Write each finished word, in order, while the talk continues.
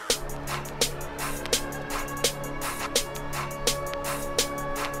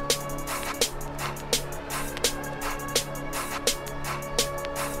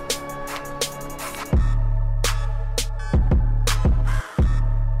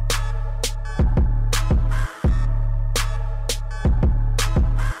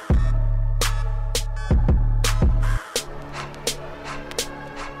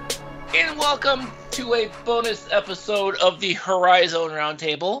welcome to a bonus episode of the Horizon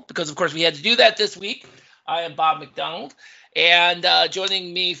Roundtable, because of course we had to do that this week. I am Bob McDonald, and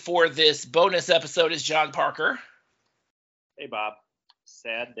joining me for this bonus episode is John Parker. Hey Bob,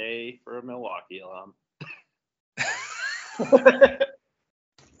 sad day for a Milwaukee alum.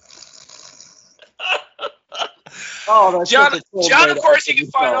 John, of course, you can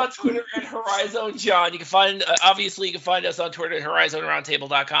find on Twitter at Horizon John. You can find, obviously, you can find us on Twitter at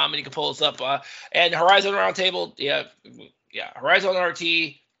HorizonRoundtable.com, and you can pull us up. And Horizon Roundtable, Horizon RT,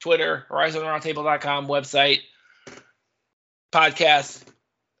 Twitter, HorizonRoundtable.com, website, podcast,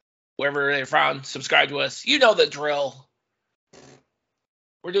 wherever they're found. Subscribe to us. You know the drill.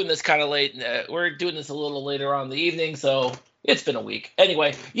 We're doing this kind of late. We're doing this a little later on in the evening, so it's been a week.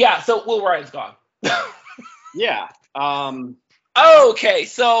 Anyway, so Will Ryan's gone. Yeah. Okay,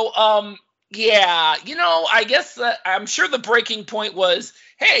 so I guess I'm sure the breaking point was,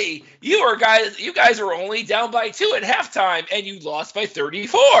 hey, you guys were only down by 2 at halftime, and you lost by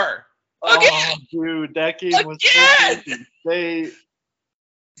 34 again. Oh, dude, that game was again.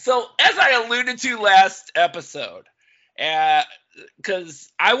 So as I alluded to last episode,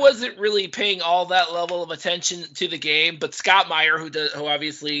 because I wasn't really paying all that level of attention to the game, but Scott Meyer, who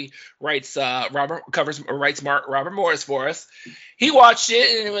obviously writes Robert Morris for us, he watched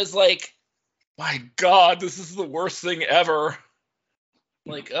it and it was like, my God, this is the worst thing ever.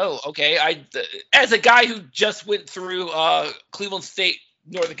 Like, oh, okay. As a guy who just went through Cleveland State,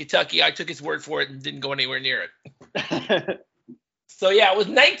 Northern Kentucky, I took his word for it and didn't go anywhere near it. So yeah, it was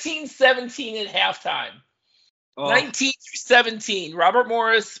 19-17 at halftime. 19-17. Robert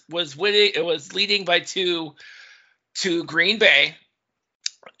Morris was winning. It was leading by 2 to Green Bay,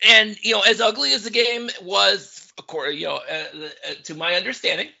 and as ugly as the game was, to my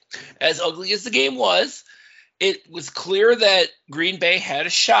understanding, as ugly as the game was, it was clear that Green Bay had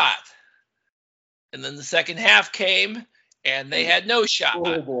a shot. And then the second half came, and they had no shot.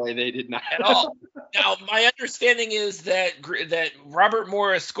 Oh boy, they did not at all. Now, my understanding is that Robert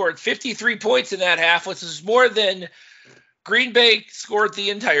Morris scored 53 points in that half, which is more than Green Bay scored the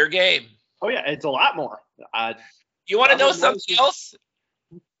entire game. Oh yeah, it's a lot more. You want to know something else?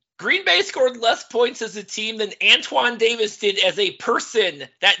 Green Bay scored less points as a team than Antoine Davis did as a person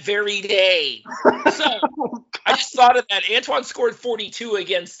that very day. So I just thought of that. Antoine scored 42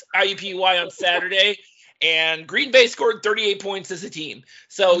 against IUPUI on Saturday, and Green Bay scored 38 points as a team.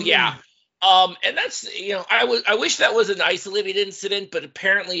 So yeah. And that's, I wish that was an isolated incident, but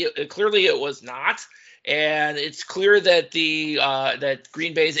apparently, clearly it was not. And it's clear that that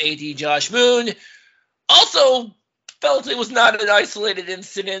Green Bay's AD Josh Moon also felt it was not an isolated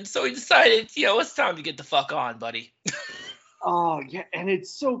incident. So he decided, it's time to get the fuck on, buddy. Oh yeah. And it's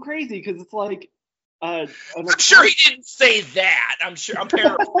so crazy because it's like, I'm sure he didn't say that. I'm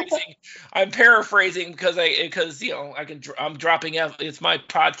paraphrasing. I'm paraphrasing because I'm dropping it's my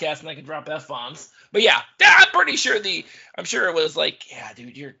podcast and I can drop F-bombs. But yeah, I'm pretty sure I'm sure it was like, yeah,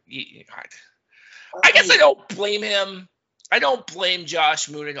 dude, I guess I don't blame him. I don't blame Josh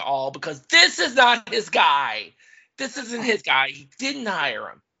Moon at all because this is not his guy. This isn't his guy. He didn't hire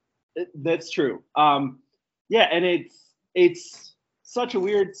him. That's true. Yeah, and it's such a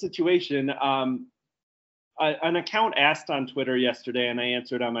weird situation. An account asked on Twitter yesterday, and I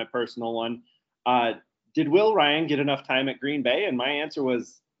answered on my personal one, did Will Ryan get enough time at Green Bay? And my answer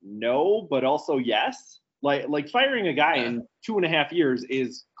was no, but also yes. Like firing a guy in 2.5 years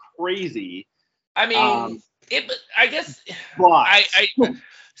is crazy. I mean, I guess but.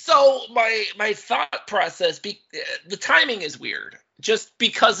 So my thought process, the timing is weird. Just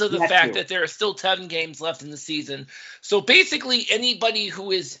because of the fact that there are still 10 games left in the season. So basically anybody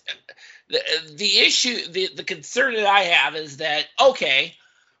who is the issue, the concern that I have is that, okay,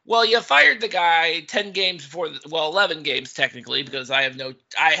 well, you fired the guy 10 games before, 11 games technically, because I have no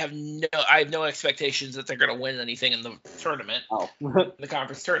expectations that they're going to win anything in the tournament, the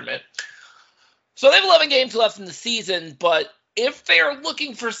conference tournament. So they have 11 games left in the season, but if they are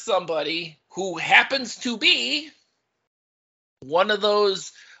looking for somebody who happens to be one of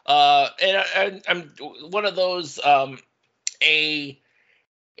those, I'm one of those, a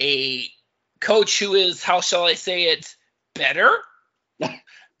coach who is, how shall I say it, better,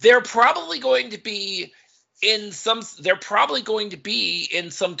 they're probably going to be in some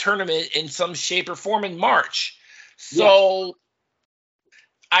tournament in some shape or form in March. So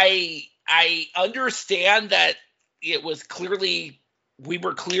I understand that it was clearly, we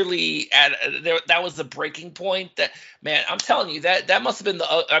were clearly at that was the breaking point. That, man, I'm telling you, that must have been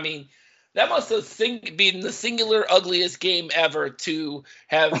that must have been the singular ugliest game ever to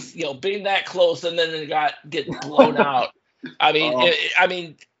have been that close and then it get blown out. I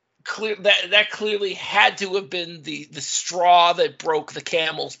mean, that clearly had to have been the straw that broke the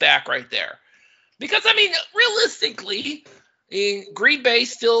camel's back right there. Because, I mean, realistically, Green Bay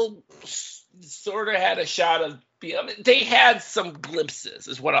still sort of had a shot of. I mean, they had some glimpses,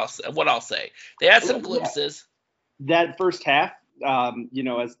 is what I'll say. They had some glimpses. That first half,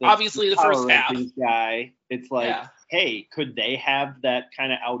 as obviously the first half guy, it's like, hey, could they have that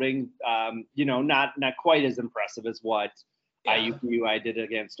kind of outing? Not quite as impressive as what IUPUI did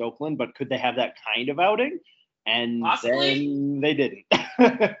against Oakland, but could they have that kind of outing? And then they didn't.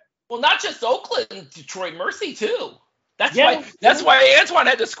 Well, not just Oakland, Detroit Mercy too. That's why Antoine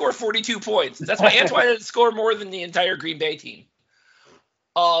had to score 42 points. That's why Antoine had to score more than the entire Green Bay team.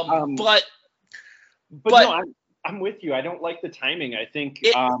 But no, I'm with you. I don't like the timing. I think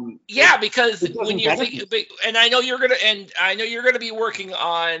because when you're thinking, and I know you're gonna be working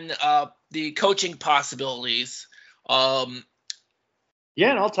on the coaching possibilities. And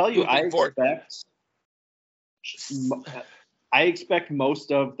I'll tell you, I expect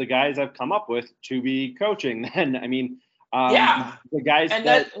most of the guys I've come up with to be coaching. Then, I mean, the guys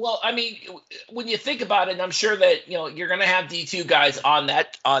when you think about it, I'm sure that you're going to have D2 guys on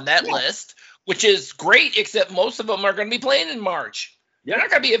that list, which is great, except most of them are going to be playing in March. They're not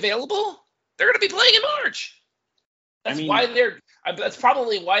going to be available. They're going to be playing in March. That's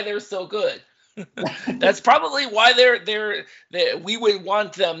probably why they're so good. That's probably why we would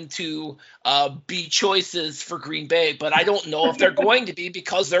want them to be choices for Green Bay, but I don't know if they're going to be,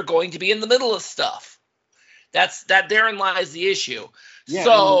 because they're going to be in the middle of stuff. Therein lies the issue. Yeah,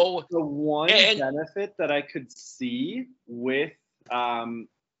 so the one benefit that I could see with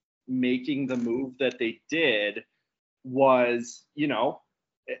making the move that they did was,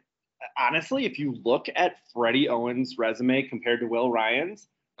 honestly, if you look at Freddie Owens' resume compared to Will Ryan's,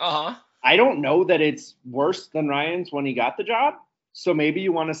 I don't know that it's worse than Ryan's when he got the job. So maybe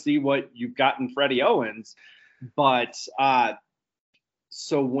you want to see what you've got in Freddie Owens. But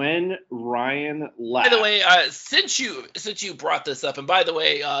so when Ryan left. By the way, since you brought this up, and by the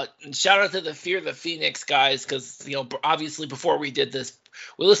way, shout out to the Fear the Phoenix guys, because obviously before we did this,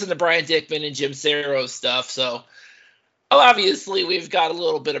 we listened to Brian Dickman and Jim Cero's stuff. So obviously we've got a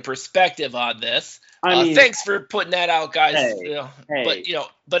little bit of perspective on this. Thanks for putting that out, guys.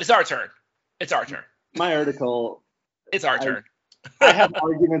 But it's our turn. It's our turn. My article. It's our turn. I have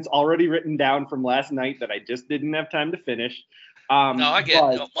arguments already written down from last night that I just didn't have time to finish. No, I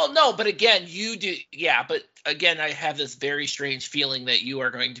get it. Well, no, but again, you do. Yeah, but again, I have this very strange feeling that you are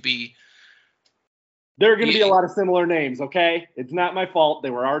going to be. There are going to be a lot of similar names, okay? It's not my fault. They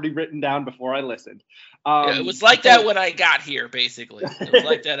were already written down before I listened. It was like that when I got here, basically. It was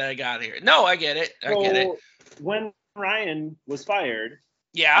like that I got here. No, I get it. I get it. When Ryan was fired,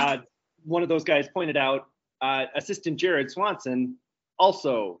 one of those guys pointed out assistant Jared Swanson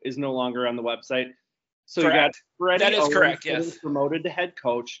also is no longer on the website. So correct. You got Freddie that is Owens correct, yes. promoted to head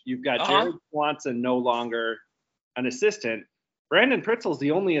coach. You've got Jared Swanson no longer an assistant. Brandon Pritzel's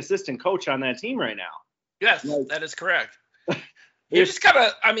the only assistant coach on that team right now. Yes, that is correct. They're just kind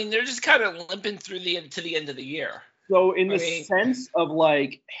of limping through to the end of the year. So in the sense of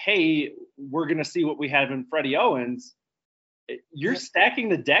like, hey, we're going to see what we have in Freddie Owens, you're stacking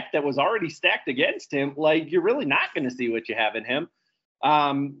the deck that was already stacked against him. Like, you're really not going to see what you have in him.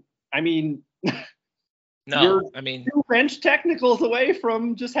 You're two bench technicals away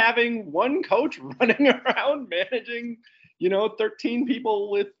from just having one coach running around managing, 13 people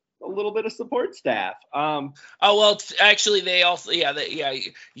with a little bit of support staff. Actually, they also,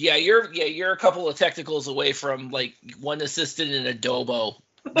 you're a couple of technicals away from like one assistant and a Dobo.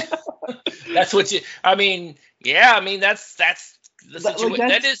 That's what that's the situation.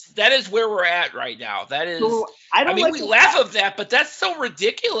 That is where we're at right now. That is, so we laugh at that, but that's so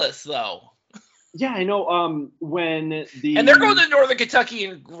ridiculous, though. Yeah, I know. And they're going to Northern Kentucky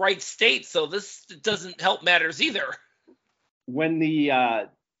and Wright State, so this doesn't help matters either. When the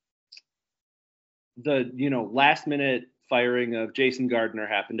last minute firing of Jason Gardner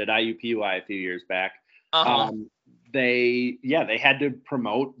happened at IUPUI a few years back, they had to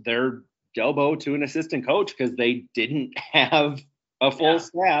promote their Dobo to an assistant coach because they didn't have a full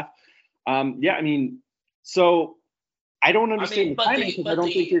staff. So I don't understand the timing because I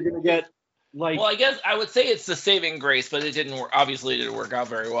don't think you're going to get. Well, I guess I would say it's the saving grace, but it didn't work. Obviously, it didn't work out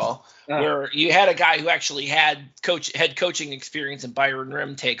very well. Where you had a guy who actually had head coaching experience and Byron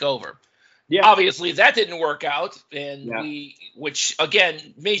Rim take over. Yeah. Obviously, that didn't work out, which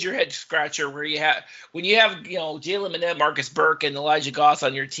again, major head scratcher. When you have Jalen Manette, Marcus Burke, and Elijah Goss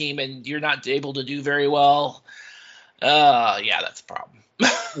on your team, and you're not able to do very well. That's a problem.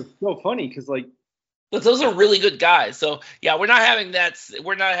 It's so funny because But those are really good guys. So yeah, we're not having that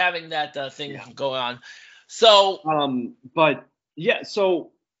thing go on. So but yeah,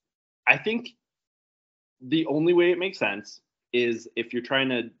 so I think the only way it makes sense is if you're trying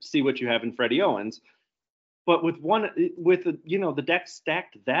to see what you have in Freddie Owens. But with the deck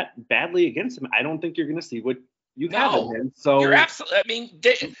stacked that badly against him, I don't think you're going to see what you have in him. So you're absolutely. I mean,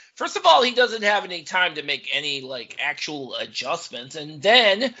 first of all, he doesn't have any time to make any like actual adjustments, and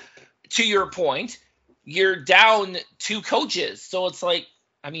then to your point, you're down 2 coaches, so it's like,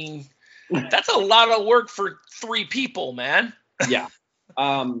 I mean, that's a lot of work for 3 people, man. Yeah.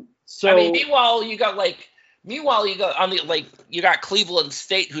 So I mean, meanwhile you got you got Cleveland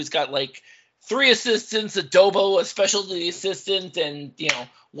State, who's got like 3 assistants, Adobo, a specialty assistant, and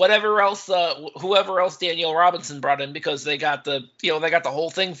whoever else Daniel Robinson brought in, because they got the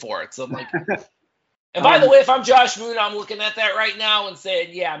whole thing for it. So I'm like, and by the way, if I'm Josh Moon, I'm looking at that right now and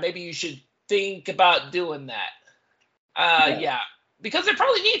saying, yeah, maybe you should think about doing that. Yeah, because they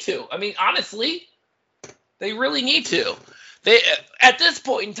probably need to. I mean, honestly, they really need to. They at this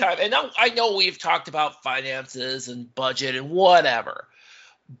point in time, and I know we've talked about finances and budget and whatever,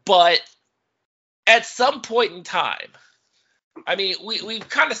 but at some point in time, I mean, we've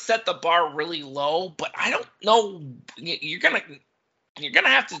kind of set the bar really low, but I don't know. You're gonna have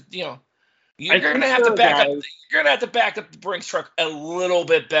to, you're gonna have to back up the Brinks truck a little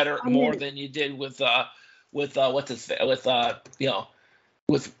bit better, more than you did with Will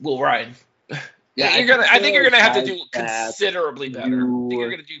Ryan. Yeah, I think you're gonna have to do considerably better. I think you're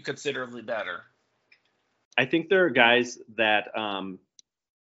gonna do considerably better. I think there are guys that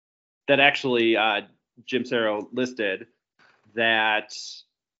actually Jim Saro listed that,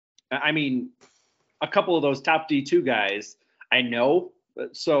 I mean, a couple of those top D2 guys I know.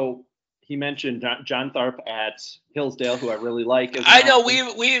 So he mentioned John Tharp at Hillsdale, who I really like. I know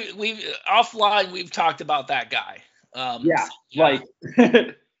we've offline we've talked about that guy. Like.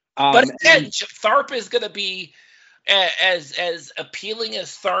 But again, Tharp is going to be as appealing as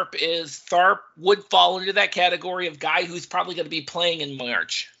Tharp is. Tharp would fall into that category of guy who's probably going to be playing in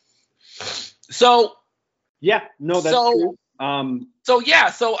March. So yeah, no, that's true. So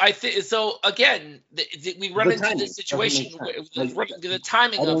I think so. Again, we run into this situation with the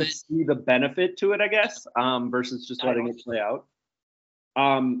timing of it. I don't see the benefit to it, I guess, versus just letting it play out.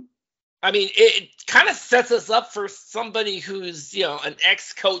 I mean, it kind of sets us up for somebody who's, an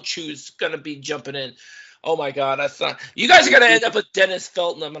ex-coach who's going to be jumping in. Oh, my God. You guys are going to end up with Dennis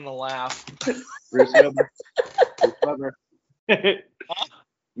Felton. I'm going to laugh. Bruce Weber.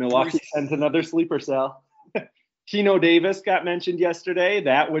 Milwaukee sends another sleeper cell. Keno Davis got mentioned yesterday.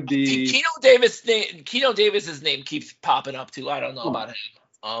 That would be... Keno Davis's name keeps popping up, too. I don't know about him.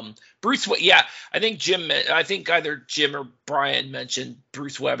 Bruce, yeah, I think either Jim or Brian mentioned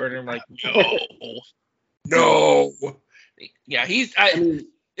Bruce Weber, and I'm like, no. Yeah, it's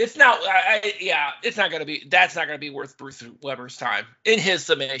not gonna be worth Bruce Weber's time in his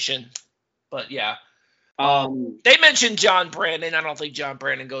summation. But yeah, they mentioned John Brandon. I don't think John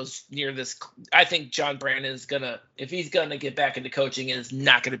Brandon goes near this. I think John Brandon is if he's gonna get back into coaching, is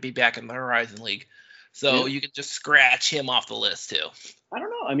not gonna be back in the Horizon League. So you can just scratch him off the list too. I don't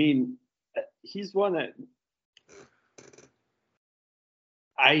know. I mean, he's one that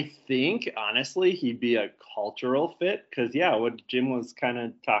I think, honestly, he'd be a cultural fit. Because, what Jim was kind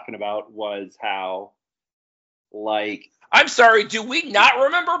of talking about was how, like... I'm sorry, do we not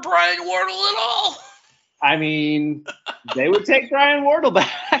remember Brian Wardle at all? I mean, they would take Brian Wardle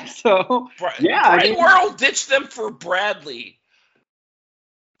back. So, Brian Wardle ditched them for Bradley.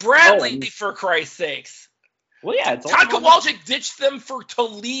 For Christ's sakes. Well, yeah. Todd Kowalczyk ditched them for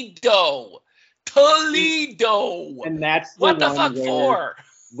Toledo. And that's what the fuck for?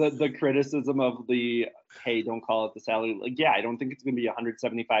 The criticism of the, hey, don't call it the salary. Like, yeah, I don't think it's going to be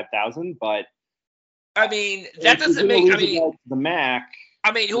 $175,000, but I mean, that doesn't make. I mean, the MAC.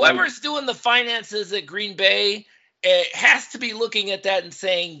 I mean, whoever's doing the finances at Green Bay, it has to be looking at that and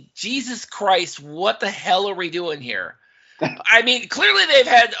saying, Jesus Christ, what the hell are we doing here? I mean, clearly they've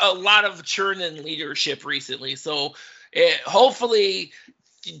had a lot of churn in leadership recently. So hopefully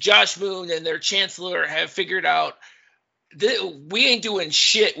Josh Moon and their chancellor have figured out we ain't doing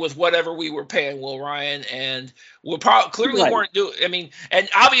shit with whatever we were paying Will Ryan. And we clearly weren't doing, I mean, and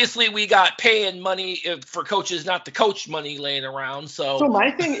obviously we got paying money for coaches, not the coach money laying around. So my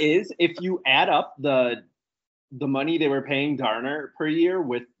thing is, if you add up the money they were paying Darner per year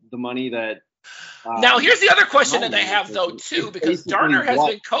with the money that, now, here's the other question that I have, though, too, because Darner has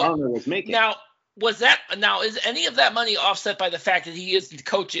been coaching. Now, is any of that money offset by the fact that he is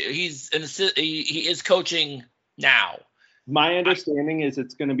coaching? He is coaching now. My understanding is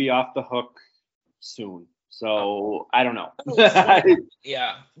it's going to be off the hook soon. So I don't know.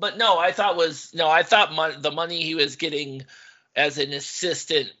 Yeah, but I thought the money he was getting as an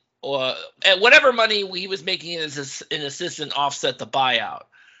assistant, or whatever money he was making as an assistant, offset the buyout.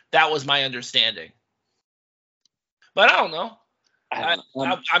 That was my understanding. But I don't know.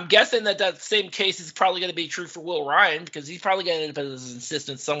 I'm guessing that same case is probably going to be true for Will Ryan, because he's probably going to end up as an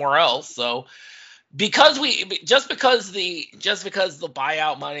assistant somewhere else. So because the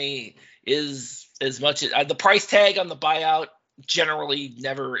buyout money is as much as the price tag on the buyout generally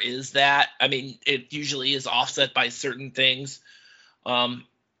never is that. I mean, it usually is offset by certain things.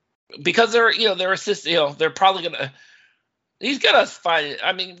 Because they're assistant, they're probably gonna. He's gonna find.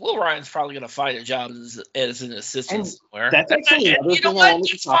 I mean, Will Ryan's probably gonna find a job as an assistant somewhere. That's actually another thing I wanted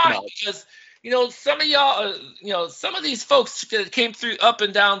to talk about. Because some of y'all, some of these folks that came through up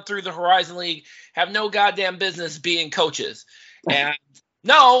and down through the Horizon League have no goddamn business being coaches. And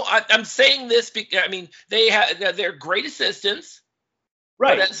no, I'm saying this because they're great assistants,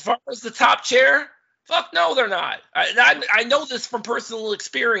 right? But as far as the top chair, fuck no, they're not. I know this from personal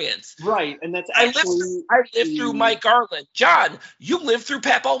experience. Right, and that's I lived through Mike Garland. John, you lived through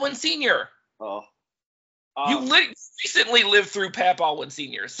Pat Baldwin Sr. Oh. You recently lived through Pat Baldwin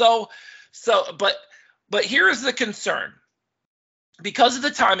Sr. But here's the concern. Because of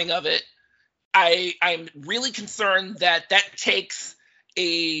the timing of it, I'm really concerned that takes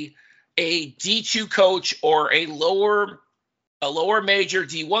a D2 coach or a lower major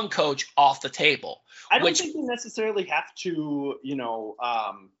D1 coach off the table. I don't think they necessarily have to,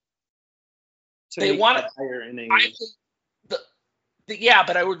 they want to hire in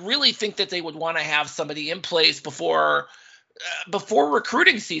but I would really think that they would want to have somebody in place before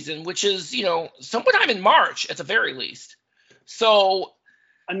recruiting season, which is, sometime in March at the very least. So,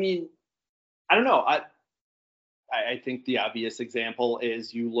 I mean, I don't know. I think the obvious example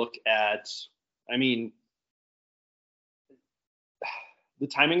is you look at, the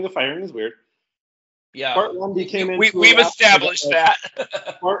timing of the firing is weird. Yeah, Bart Lundy came in. We've established that.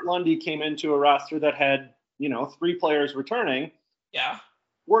 Bart Lundy came into a roster that had, 3 players returning. Yeah,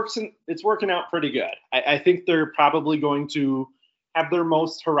 it's working out pretty good. I think they're probably going to have their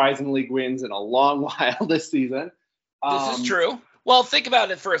most Horizon League wins in a long while this season. This is true. Well, think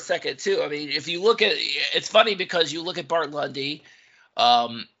about it for a second too. I mean, if you look at, it's funny because you look at Bart Lundy,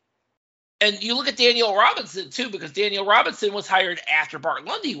 and you look at Daniel Robinson too, because Daniel Robinson was hired after Bart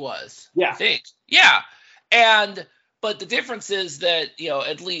Lundy was. Yeah. I think. Yeah. But the difference is that,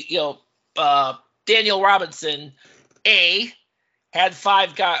 at least, Daniel Robinson, had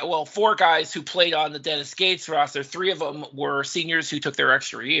 4 guys who played on the Dennis Gates roster. 3 of them were seniors who took their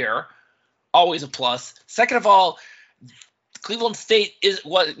extra year. Always a plus. Second of all, Cleveland State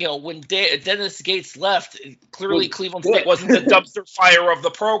when Dennis Gates left, clearly Cleveland State wasn't the dumpster fire of the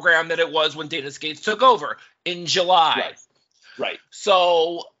program that it was when Dennis Gates took over in July. Right.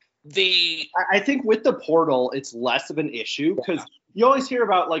 So I think with the portal, it's less of an issue because you always hear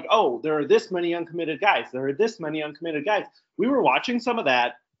about there are this many uncommitted guys. There are this many uncommitted guys. We were watching some of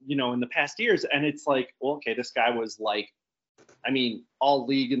that, in the past years, and it's like, well, okay, this guy was all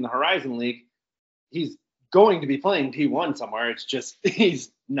league in the Horizon League. He's going to be playing T1 somewhere. It's just he's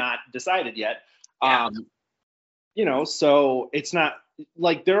not decided yet. Yeah. So it's not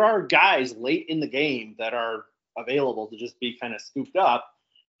like there are guys late in the game that are available to just be kind of scooped up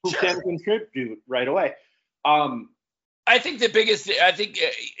who can contribute right away. I think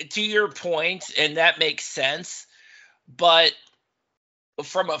to your point, and that makes sense, but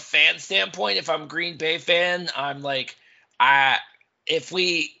from a fan standpoint, if I'm a Green Bay fan, I'm like, I could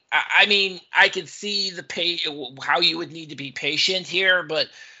see how you would need to be patient here, but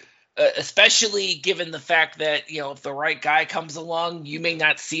especially given the fact that, if the right guy comes along, you may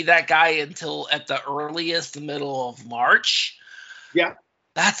not see that guy until at the earliest, the middle of March. Yeah.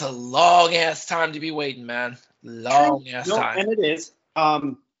 That's a long ass time to be waiting, man. Long ass time. And it is.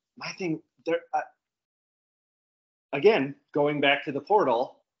 I think there, again, going back to the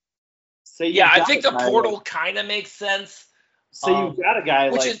portal, I think the portal kind of makes sense. So you've got a guy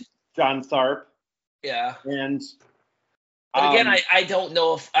like John Tharp. Yeah. And but again, I don't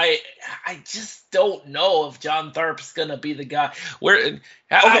know if I just don't know if John Tharp's gonna be the guy. Why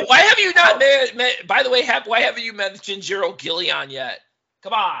have you not by the way, why haven't you mentioned Gerald Gillion yet?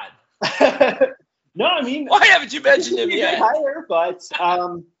 Come on. No, why haven't you mentioned him yet? Higher, but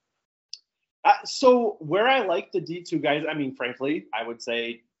so where I like the D2 guys, frankly, I would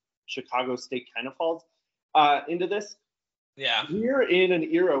say Chicago State kind of falls into this. Yeah. We're in an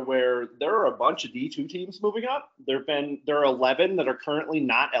era where there are a bunch of D2 teams moving up. There are 11 that are currently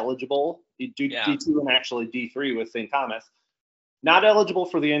not eligible. D2 and actually D3 with St. Thomas. not eligible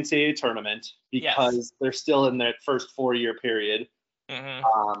for the NCAA tournament because they're still in that first 4-year period.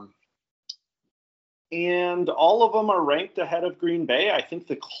 Mm-hmm. And all of them are ranked ahead of Green Bay. I think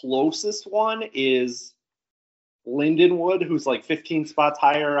the closest one is Lindenwood, who's like 15 spots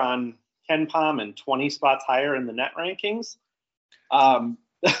higher on KenPom and 20 spots higher in the net rankings.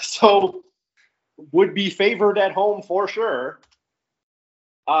 So would be favored at home for sure.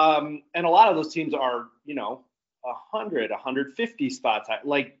 And a lot of those teams are, 100, 150 spots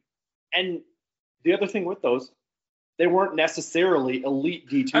high. And the other thing with those, they weren't necessarily elite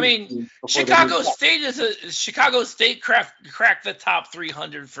D2. I mean, Chicago State cracked the top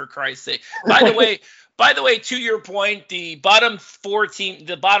 300 for Christ's sake. By the way, to your point, the bottom four teams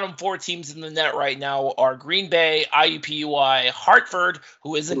in the net right now are Green Bay, IUPUI, Hartford,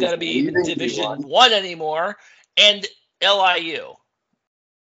 who isn't going to be in Division One anymore, and LIU.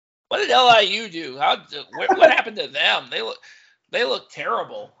 What did LIU do? What happened to them? They look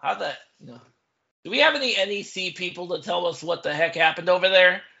terrible. Do we have any NEC people to tell us what the heck happened over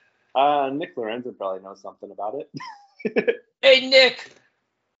there? Nick Lorenzen probably knows something about it. Hey, Nick.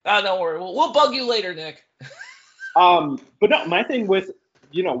 Don't worry. We'll bug you later, Nick. But no, my thing with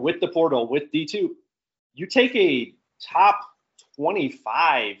the portal, with D2, you take a top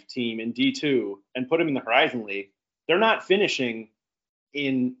 25 team in D2 and put them in the Horizon League, they're not finishing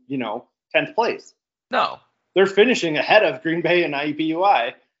in, 10th place. No. They're finishing ahead of Green Bay and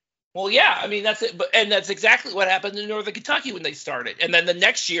IUPUI. Well, yeah, I mean that's it, and that's exactly what happened in Northern Kentucky when they started. And then the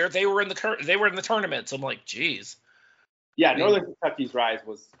next year they were in the tournament. So I'm like, geez. Yeah, Northern Kentucky's rise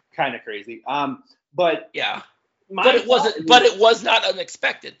was kind of crazy. But yeah, but it wasn't. But it was not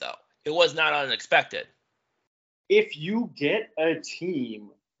unexpected, though. It was not unexpected. If you get a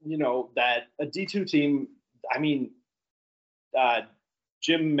team, that a D2 team. I mean,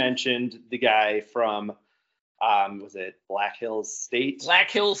 Jim mentioned the guy from. Was it Black Hills State?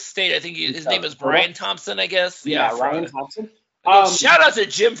 Black Hills State. I think his name is Brian Thompson, I guess. Yeah, Ryan Thompson. Shout out to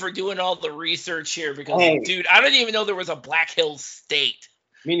Jim for doing all the research here because, dude, I didn't even know there was a Black Hills State.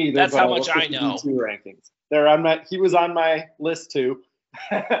 Me neither. That's how much I know. Rankings. He was on my list too.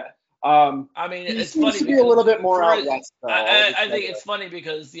 I mean, it's funny to be a little bit more out west. I think it's funny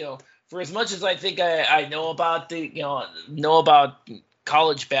because for as much as I think I know about about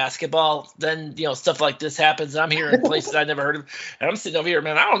college basketball, then stuff like this happens. I'm here in places I never heard of, and I'm sitting over here,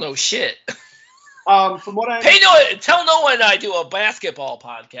 man. I don't know shit. From what I tell no one I do a basketball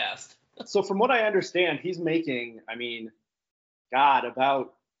podcast. So from what I understand, he's making, about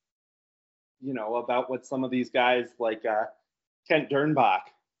what some of these guys like Kent Dernbach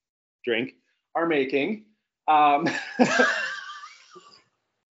are making.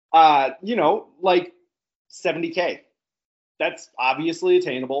 Like $70K. That's obviously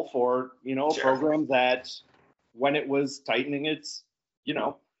attainable for, a program that when it was tightening its,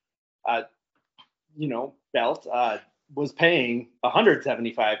 belt, was paying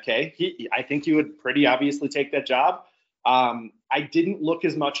 $175K. I think he would pretty obviously take that job. I didn't look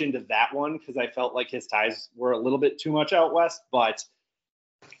as much into that one because I felt like his ties were a little bit too much out west, but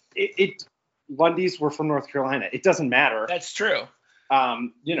Lundy's were from North Carolina. It doesn't matter. That's true. But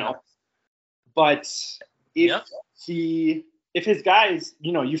if his guys,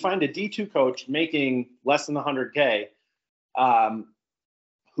 you find a D2 coach making less than $100K,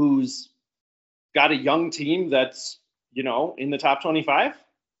 who's got a young team that's, in the top 25.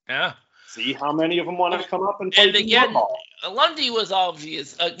 Yeah. See how many of them want to come up and play. And again, Lundy was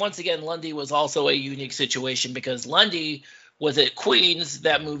obvious. Once again, Lundy was also a unique situation because Lundy was at Queens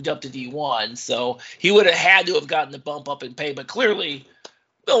that moved up to D1. So he would have had to have gotten the bump up in pay, but clearly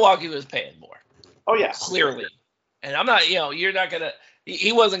Milwaukee was paying more. Oh, yeah. Clearly. And I'm not, you're not going to,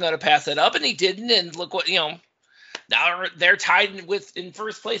 he wasn't going to pass it up, and he didn't. And look what, now they're tied in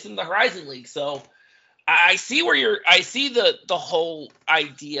first place in the Horizon League. So I see I see the whole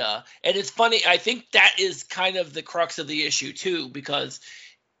idea. And it's funny. I think that is kind of the crux of the issue too, because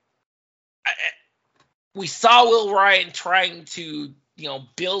we saw Will Ryan trying to,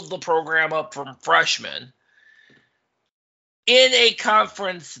 build the program up from freshmen in a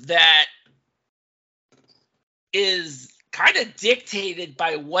conference that is kind of dictated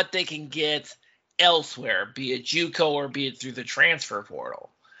by what they can get elsewhere, be it JUCO or be it through the transfer portal.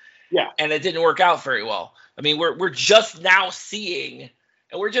 Yeah. And it didn't work out very well. I mean, we're just now seeing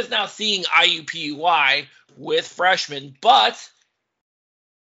IUPUI with freshmen, but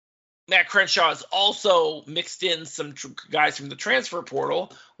Matt Crenshaw has also mixed in some guys from the transfer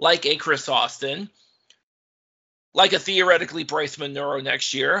portal, like a Chris Austin, like a theoretically Bryce Monroe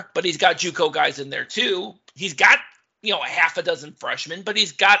next year, but he's got JUCO guys in there too. He's got, a half a dozen freshmen, but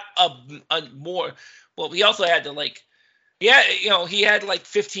he's got a more. Well, he also had to Yeah, he had like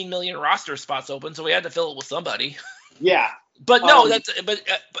 15 million roster spots open, so we had to fill it with somebody. Yeah. But no,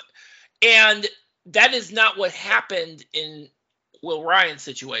 and that is not what happened in Will Ryan's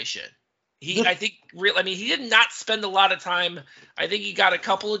situation. He did not spend a lot of time. I think he got a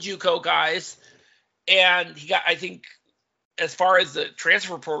couple of JUCO guys, and I think as far as the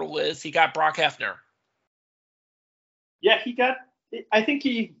transfer portal is, he got Brock Hefner. Yeah, I think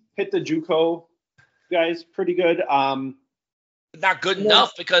he hit the JUCO guys pretty good. Not good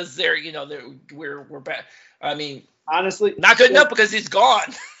enough because we're bad. I mean, honestly, not good enough because he's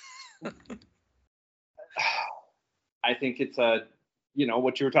gone. I think it's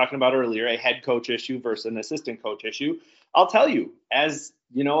what you were talking about earlier, a head coach issue versus an assistant coach issue. I'll tell you, as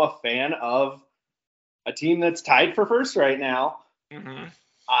a fan of a team that's tied for first right now, mm-hmm.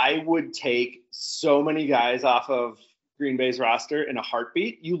 I would take so many guys off of Green Bay's roster in a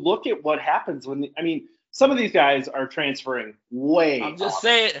heartbeat. You look at what happens some of these guys are transferring way. I'm just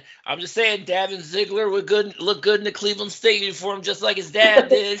saying, Davin Ziegler would look good in the Cleveland State uniform, just like his dad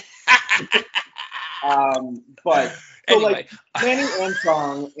did. But anyway. Manny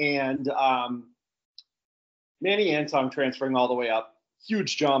Ansong transferring all the way up,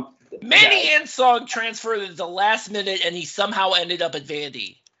 huge jump. Manny Ansong transferred at the last minute, and he somehow ended up at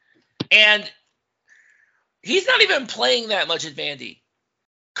Vandy, and he's not even playing that much at Vandy.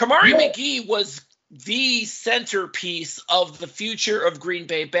 Kamari McGee was the centerpiece of the future of Green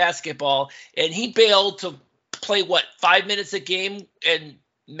Bay basketball, and he bailed to play 5 minutes a game in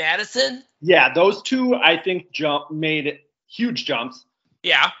Madison. Yeah, those two I think made huge jumps.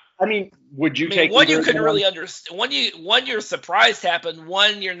 Yeah, would you take one? You couldn't really understand. One you're surprised happened.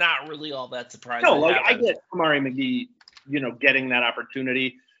 One you're not really all that surprised. No, I get Kamari McGee, getting that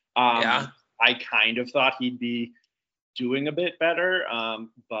opportunity. Yeah, I kind of thought he'd be doing a bit better,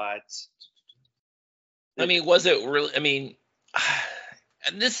 but. Was it really?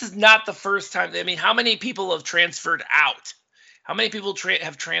 And this is not the first time. How many people have transferred out? How many people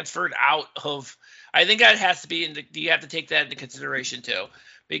have transferred out of? I think that has to be you have to take that into consideration too,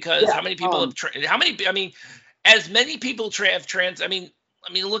 because how many people have? As many people have trans. I'm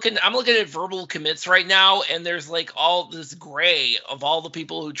looking at verbal commits right now, and there's like all this gray of all the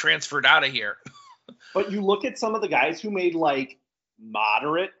people who transferred out of here. But you look at some of the guys who made like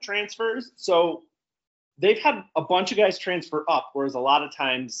moderate transfers, so. They've had a bunch of guys transfer up, whereas a lot of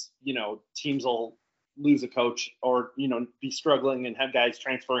times, teams will lose a coach or, be struggling and have guys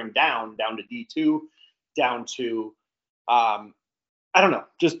transferring down to D2, down to,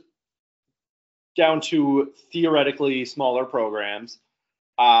 just down to theoretically smaller programs.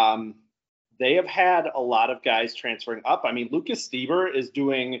 They have had a lot of guys transferring up. Lucas Stieber is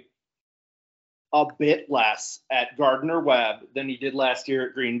doing a bit less at Gardner-Webb than he did last year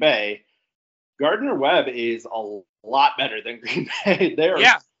at Green Bay. Gardner-Webb is a lot better than Green Bay.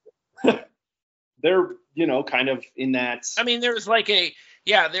 They're kind of in that. There's like it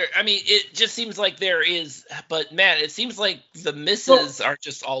just seems like there is, but man, it seems like the misses are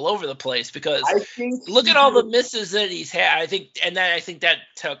just all over the place because look at all the misses that he's had. I think that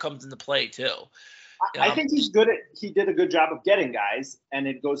comes into play too. I think he did a good job of getting guys, and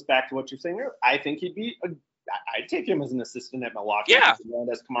it goes back to what you're saying earlier. I think I'd take him as an assistant at Milwaukee. Yeah.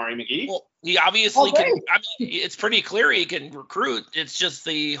 As Kamari McGee. Well, he obviously can. It's pretty clear he can recruit. It's just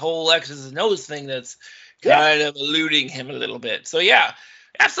the whole X's and O's thing that's kind of eluding him a little bit. So yeah,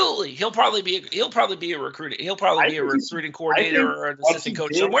 absolutely. He'll probably be a recruiter. He'll probably be a recruiting coordinator or an assistant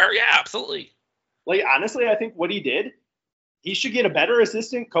coach somewhere. Yeah, absolutely. Honestly, I think what he did, he should get a better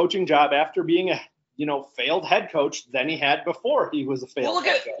assistant coaching job after being a failed head coach than he had before he was a failed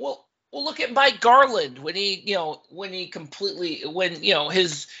head coach. Well, look at Mike Garland when his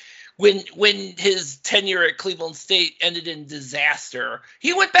tenure at Cleveland State ended in disaster.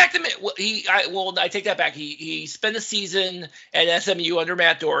 He went back to I take that back. He spent a season at SMU under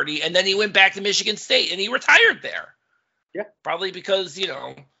Matt Doherty, and then he went back to Michigan State and he retired there. Yeah, probably because he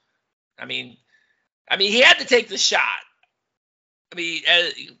had to take the shot.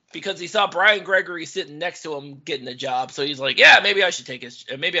 Because he saw Brian Gregory sitting next to him getting the job, so he's like, "Yeah, maybe I should get this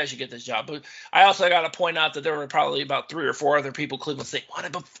job." But I also got to point out that there were probably about 3 or 4 other people Cleveland State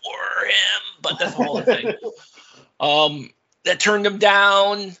wanted before him, but that's a whole other thing. That turned him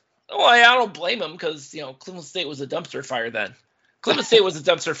down. Well, I don't blame him because Cleveland State was a dumpster fire then. Cleveland State was a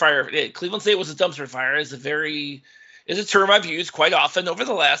dumpster fire. Cleveland State was a dumpster fire is a term I've used quite often over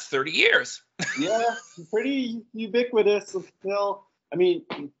the last 30 years. Yeah, pretty ubiquitous still.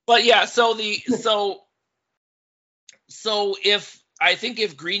 But yeah, so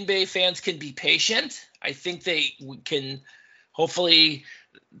if Green Bay fans can be patient, I think they can. Hopefully,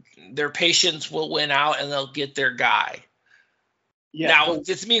 their patience will win out and they'll get their guy. Yeah, now,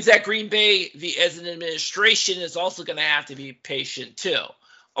 this means that Green Bay, as an administration, is also going to have to be patient too.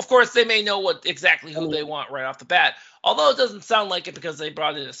 Of course, they may know exactly who they want right off the bat, although it doesn't sound like it because they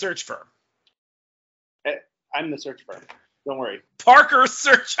brought in a search firm. I'm the search firm. Don't worry. Parker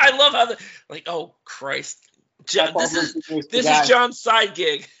Search. I love how oh Christ, this is John's side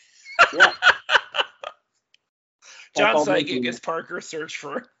gig. Yeah. John's side gig is Parker Search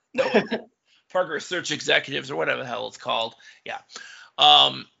for Parker Search Executives or whatever the hell it's called. Yeah.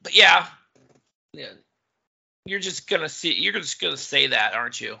 But yeah, you're just gonna say that,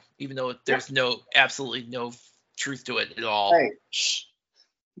 aren't you? Even though there's absolutely no truth to it at all. Hey.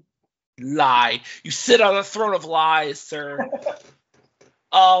 Lie. You sit on a throne of lies, sir.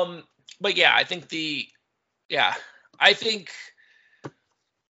 But yeah, I think the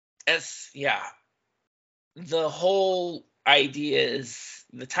whole idea is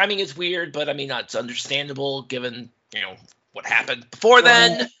the timing is weird, but I mean, it's understandable given, what happened before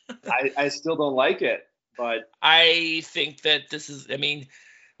then. I still don't like it, but I think that this is,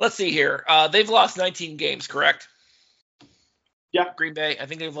 let's see here. They've lost 19 games, correct? Yeah. Green Bay, I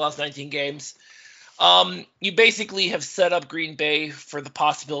think they've lost 19 games. You basically have set up Green Bay for the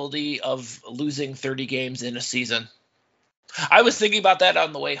possibility of losing 30 games in a season. I was thinking about that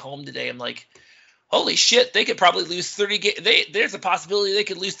on the way home today. I'm like, holy shit, they could probably lose 30 games. There's a possibility they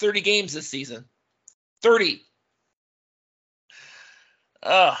could lose 30 games this season. 30.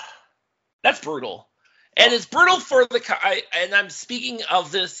 That's brutal. And it's brutal for and I'm speaking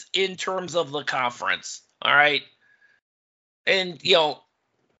of this in terms of the conference. All right. And,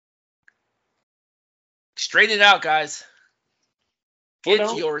 straighten it out, guys.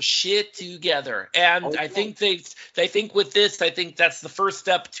 Get your shit together. And I think they think with this, I think that's the first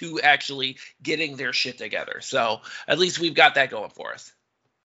step to actually getting their shit together. So at least we've got that going for us.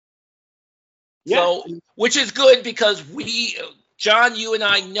 Yeah. So, which is good because John, you and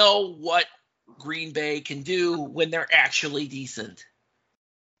I know what Green Bay can do when they're actually decent.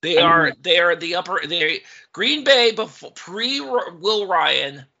 They are the upper. Green Bay before pre-Will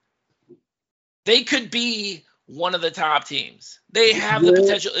Ryan. They could be one of the top teams. They have the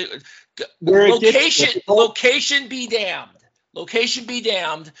potential. Location be damned. Location be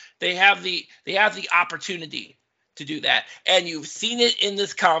damned. They have the opportunity to do that, and you've seen it in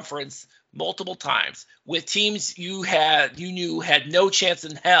this conference multiple times with teams you knew had no chance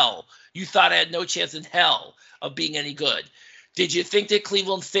in hell. You thought had no chance in hell of being any good. Did you think that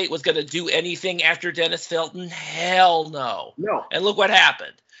Cleveland State was going to do anything after Dennis Felton? Hell no. No. And look what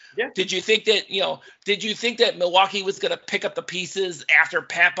happened. Yeah. Did you think that Milwaukee was going to pick up the pieces after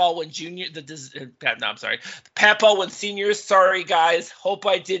Pat Baldwin Jr. Pat Baldwin Sr. Sorry guys, hope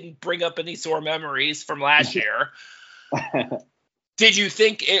I didn't bring up any sore memories from last year. Did you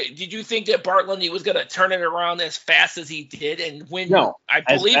think that Bart Lundy was going to turn it around as fast as he did and win? No, I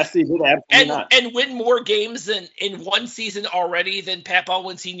believe as he did, absolutely not. And win more games in one season already than Pat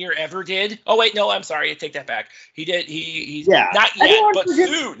Baldwin Sr. ever did. Oh wait, no, I'm sorry, I take that back. He did. He's not yet, but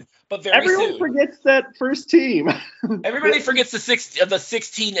soon. But very soon. Everyone forgets that first team. Everybody forgets the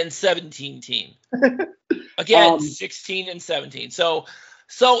 16 and 17 team. Again, 16 and 17. So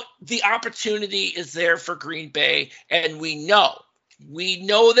the opportunity is there for Green Bay, and we know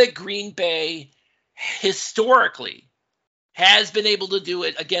that Green Bay historically has been able to do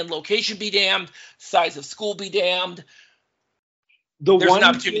it. Again, location be damned, size of school be damned. There's an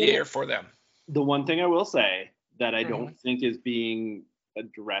opportunity here for them. The one thing I will say that I don't think is being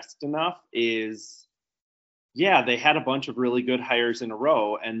addressed enough is, they had a bunch of really good hires in a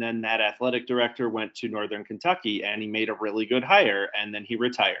row, and then that athletic director went to Northern Kentucky and he made a really good hire, and then he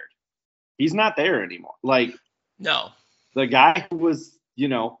retired. He's not there anymore. No. The guy who was,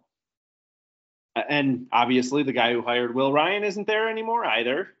 and obviously the guy who hired Will Ryan isn't there anymore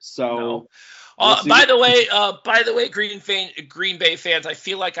either. So, by the way, Green Bay fans, I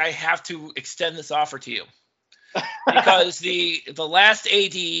feel like I have to extend this offer to you because the last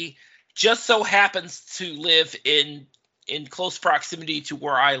AD just so happens to live in close proximity to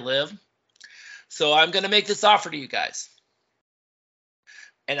where I live. So I'm going to make this offer to you guys.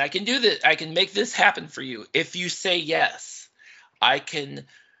 And I can do this. I can make this happen for you. If you say yes, I can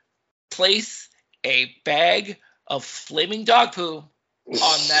place a bag of flaming dog poo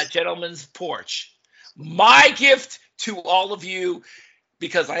on that gentleman's porch. My gift to all of you,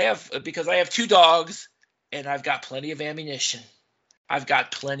 because I have 2 dogs and I've got plenty of ammunition. I've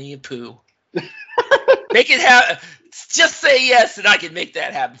got plenty of poo. Make it happen. Just say yes, and I can make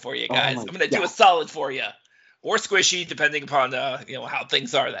that happen for you guys. I'm going to do a solid for you. Or squishy, depending upon how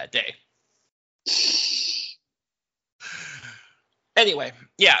things are that day. Anyway,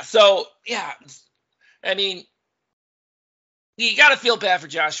 you got to feel bad for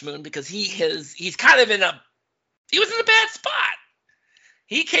Josh Moon because he's kind of he was in a bad spot.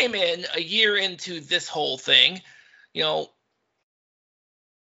 He came in a year into this whole thing,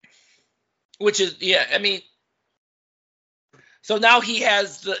 which is, I mean, so now he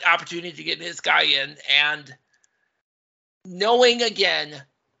has the opportunity to get his guy in, and knowing again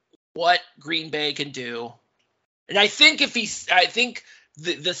what Green Bay can do. And I think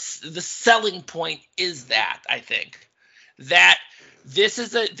the selling point is that this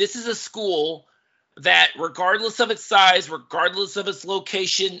is a school that, regardless of its size, regardless of its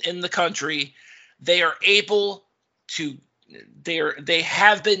location in the country, they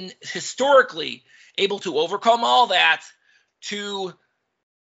have been historically able to overcome all that to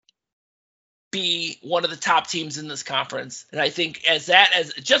be one of the top teams in this conference. And I think as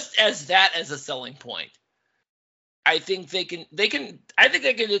a selling point, I think they can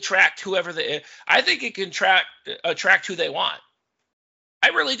attract whoever I think it can attract who they want. I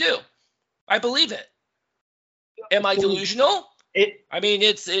really do. I believe it. Am I delusional?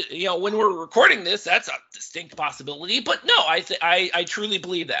 When we're recording this, that's a distinct possibility, but no, I truly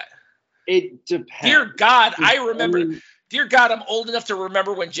believe that. It depends. Dear God, Dear God, I'm old enough to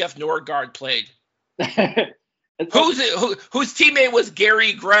remember when Jeff Norgard played. Whose teammate was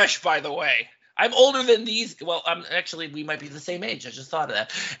Gary Gresh, by the way. I'm older than these. Well, we might be the same age. I just thought of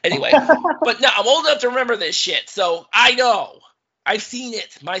that. Anyway, but no, I'm old enough to remember this shit. So I know. I've seen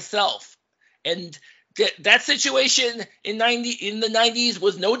it myself. And that situation in the 90s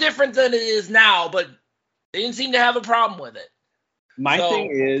was no different than it is now, but they didn't seem to have a problem with it. My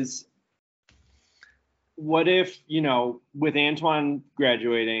thing is, what if, with Antoine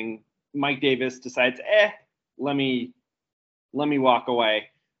graduating, Mike Davis decides, let me walk away.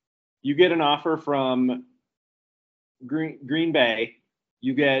 You get an offer from Green Bay.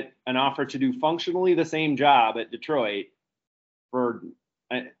 You get an offer to do functionally the same job at Detroit for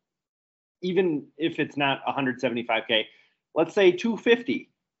even if it's not $175K, let's say $250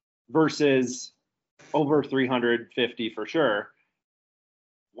 versus over $350 for sure.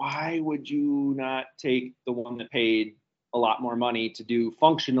 Why would you not take the one that paid a lot more money to do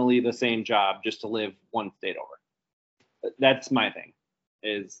functionally the same job just to live one state over? That's my thing.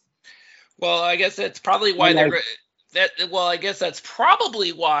 Well, I guess that's probably why I guess that's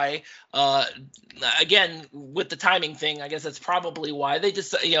probably why. Again, with the timing thing, I guess that's probably why they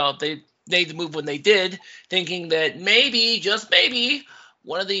just they made the move when they did, thinking that maybe, just maybe,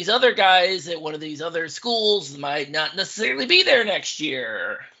 one of these other guys at one of these other schools might not necessarily be there next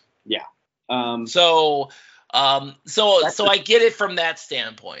year. Yeah. So I get it from that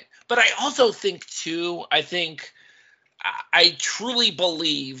standpoint. But I also think too, I truly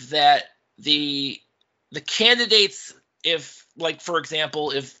believe that the candidates, for example,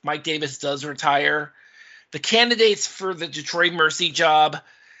 if Mike Davis does retire, the candidates for the Detroit Mercy job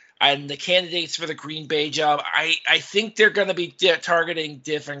and the candidates for the Green Bay job, I think they're going to be targeting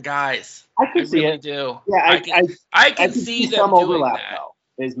different guys. I can see really it. do. Yeah, I can see them some doing overlap, that. though,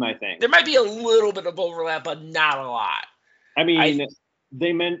 is my thing. There might be a little bit of overlap, but not a lot. I mean,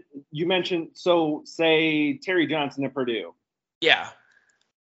 you mentioned, so say Terry Johnson at Purdue. Yeah.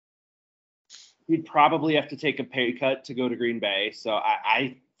 He'd probably have to take a pay cut to go to Green Bay. So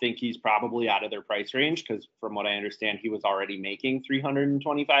I think he's probably out of their price range because from what I understand, he was already making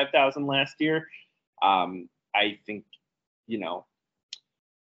 $325,000 last year. I think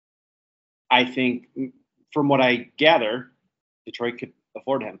from what I gather, Detroit could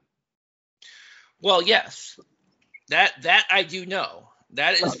afford him. Well, yes, that I do know.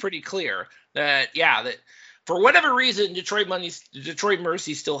 That is pretty clear. That for whatever reason, Detroit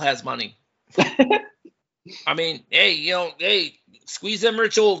Mercy still has money. I mean, hey, squeeze them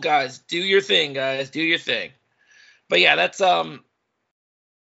rich old guys. Do your thing, guys. Do your thing. But yeah, that's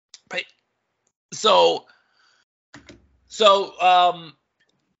So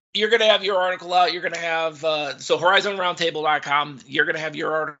you're gonna have your article out. You're gonna have HorizonRoundtable.com. You're gonna have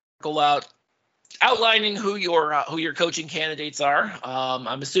your article out outlining who your coaching candidates are.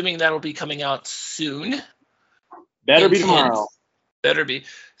 I'm assuming that'll be coming out soon. Better be tomorrow. Better be.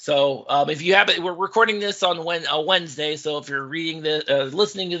 So if you have it, we're recording this on Wednesday. So if you're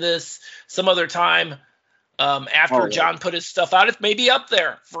listening to this some other time after John put his stuff out, it may be up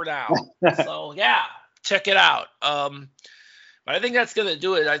there for now. So yeah, check it out. But I think that's gonna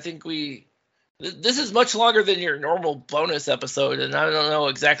do it. I think this is much longer than your normal bonus episode, and I don't know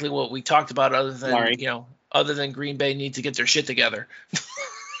exactly what we talked about other than Green Bay needs to get their shit together.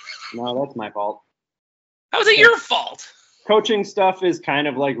 No, that's my fault. How is it your fault? Coaching stuff is kind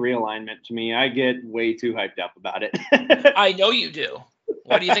of like realignment to me. I get way too hyped up about it. I know you do.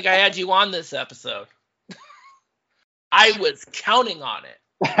 Why do you think I had you on this episode? I was counting on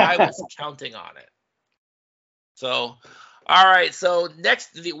it. So, all right. So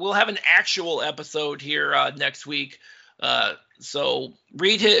we'll have an actual episode here next week. So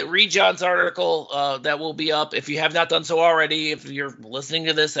read John's article that will be up if you have not done so already. If you're listening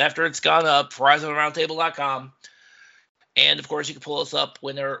to this after it's gone up, HorizonRoundtable.com. And of course, you can pull us up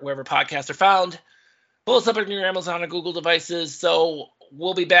wherever podcasts are found. Pull us up on your Amazon or Google devices. So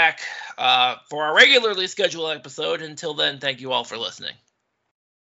we'll be back for our regularly scheduled episode. Until then, thank you all for listening.